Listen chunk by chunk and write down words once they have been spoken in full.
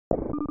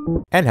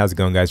And how's it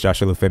going, guys?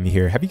 Josh Olufemii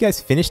here. Have you guys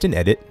finished an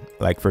edit?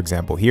 Like, for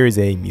example, here is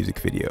a music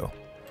video.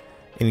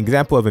 An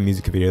example of a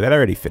music video that I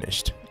already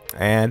finished.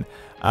 And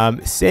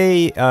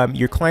say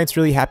your client's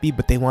really happy,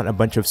 but they want a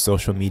bunch of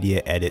social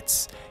media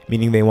edits,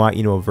 meaning they want,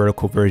 a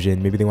vertical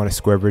version. Maybe they want a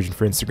square version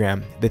for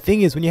Instagram. The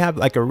thing is, when you have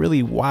like a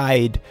really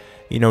wide,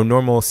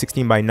 normal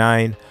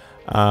 16:9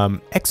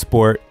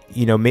 export,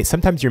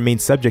 sometimes your main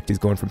subject is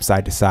going from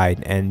side to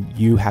side, and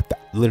you have to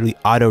literally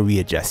auto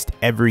readjust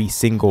every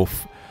single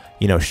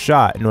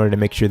shot in order to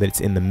make sure that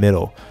it's in the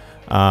middle.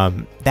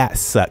 That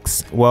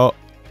sucks. Well,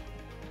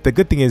 the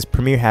good thing is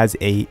Premiere has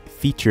a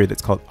feature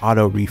that's called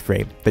auto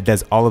reframe that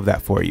does all of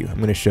that for you. I'm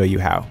going to show you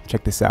how.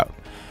 Check this out.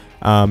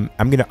 I'm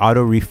going to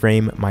auto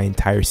reframe my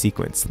entire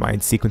sequence. My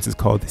sequence is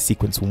called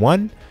sequence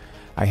 1.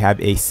 I have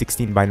a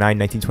 16:9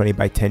 1920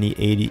 by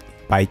 1080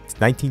 by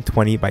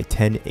 1920 by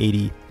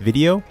 1080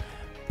 video.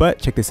 But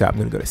check this out. I'm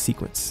going to go to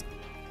sequence,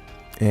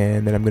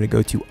 and then I'm going to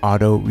go to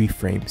auto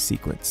reframe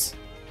sequence.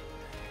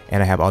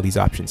 And I have all these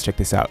options. Check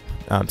this out.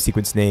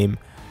 Sequence name,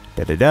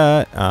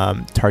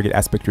 target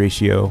aspect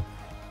ratio,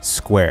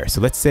 square.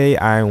 So let's say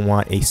I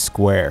want a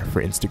square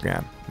for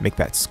Instagram. Make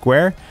that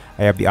square.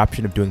 I have the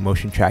option of doing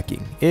motion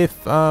tracking. If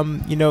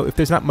if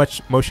there's not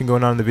much motion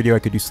going on in the video, I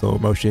could do slow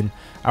motion,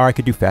 or I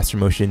could do faster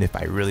motion if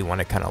I really want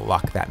to kind of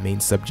lock that main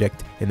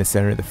subject in the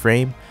center of the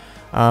frame.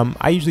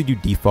 I usually do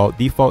default.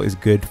 Default is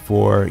good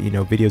for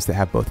videos that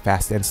have both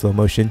fast and slow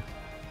motion.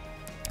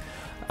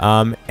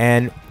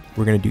 And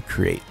we're gonna do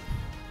create.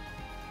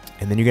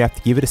 And then you're gonna have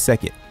to give it a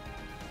second.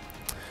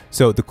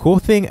 So the cool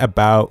thing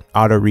about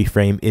auto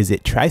reframe is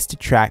it tries to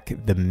track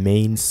the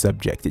main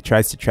subject. It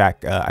tries to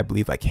track, I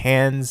believe, like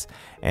hands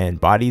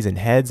and bodies and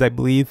heads, I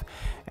believe.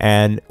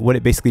 And what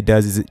it basically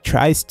does is it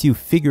tries to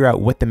figure out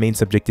what the main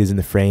subject is in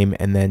the frame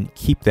and then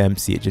keep them.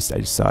 See, I just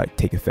saw it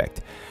take effect.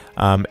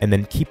 And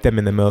then keep them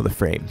in the middle of the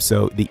frame.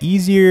 So the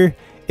easier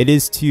it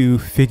is to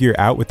figure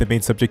out what the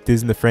main subject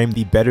is in the frame,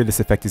 the better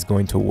this effect is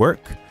going to work.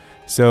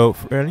 So,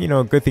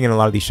 a good thing in a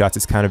lot of these shots,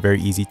 it's kind of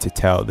very easy to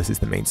tell this is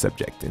the main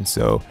subject. And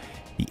so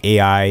the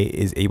AI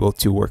is able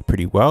to work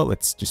pretty well.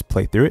 Let's just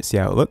play through it, see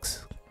how it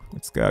looks.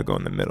 Let's go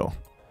in the middle.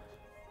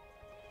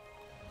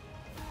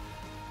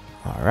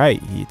 All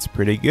right, it's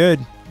pretty good.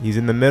 He's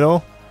in the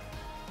middle.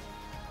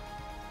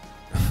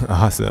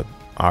 Awesome.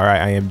 All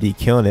right, IMD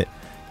killing it.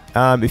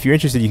 If you're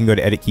interested, you can go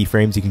to edit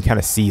keyframes. You can kind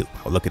of see,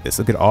 look at this.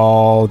 Look at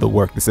all the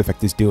work this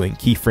effect is doing.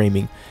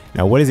 Keyframing.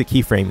 Now, what is it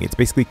keyframing? It's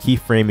basically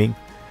keyframing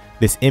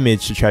this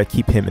image to try to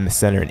keep him in the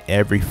center in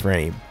every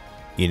frame.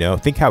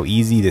 Think how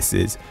easy this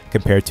is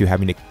compared to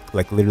having to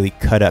like literally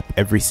cut up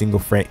every single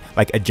frame,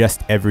 like adjust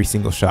every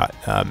single shot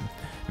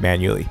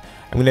manually.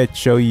 I'm going to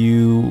show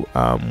you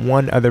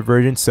one other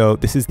version. So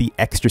this is the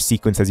extra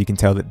sequence, as you can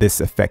tell, that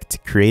this effect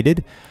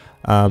created.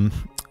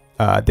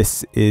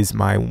 This is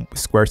my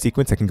square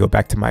sequence. I can go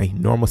back to my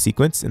normal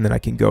sequence, and then I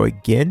can go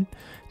again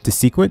to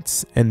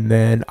sequence and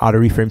then auto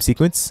reframe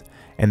sequence.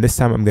 And this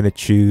time I'm going to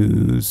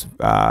choose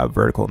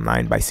vertical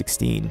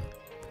 9:16.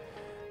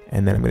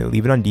 And then I'm going to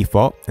leave it on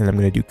default, and I'm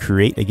going to do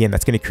create. Again,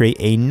 that's going to create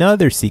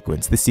another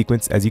sequence. This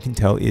sequence, as you can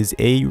tell, is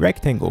a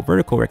rectangle,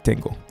 vertical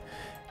rectangle.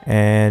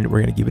 And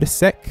we're going to give it a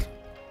sec.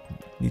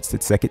 Needs a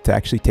second to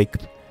actually take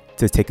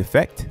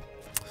effect.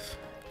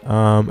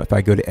 If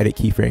I go to edit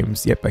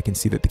keyframes, yep, I can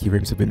see that the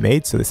keyframes have been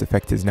made. So this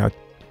effect is now,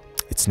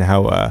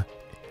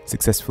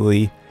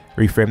 successfully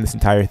reframed this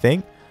entire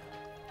thing.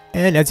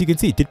 And as you can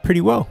see, it did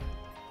pretty well.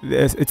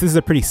 This is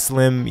a pretty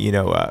slim,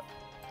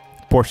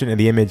 portion of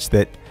the image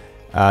that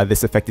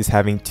this effect is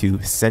having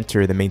to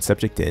center the main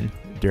subject in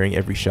during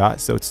every shot.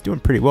 So it's doing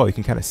pretty well. You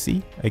can kind of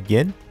see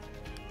again.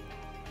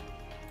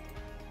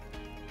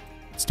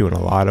 It's doing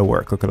a lot of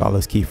work. Look at all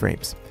those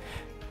keyframes.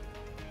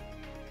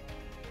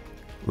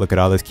 Look at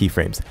all those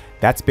keyframes.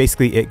 That's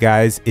basically it,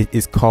 guys. It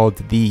is called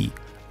the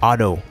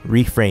auto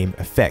reframe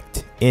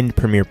effect in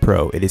Premiere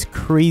Pro. It is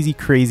crazy,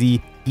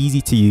 crazy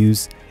easy to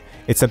use.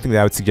 It's something that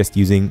I would suggest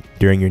using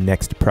during your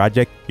next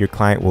project. Your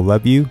client will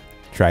love you.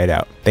 Try it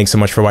out. Thanks so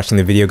much for watching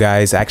the video,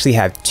 guys. I actually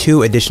have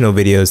 2 additional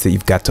videos that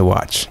you've got to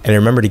watch. And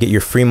remember to get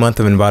your free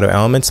month of Envato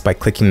Elements by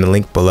clicking the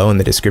link below in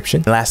the description.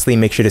 And lastly,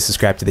 make sure to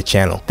subscribe to the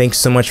channel. Thanks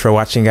so much for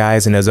watching,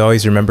 guys. And as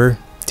always, remember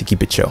to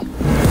keep it chill.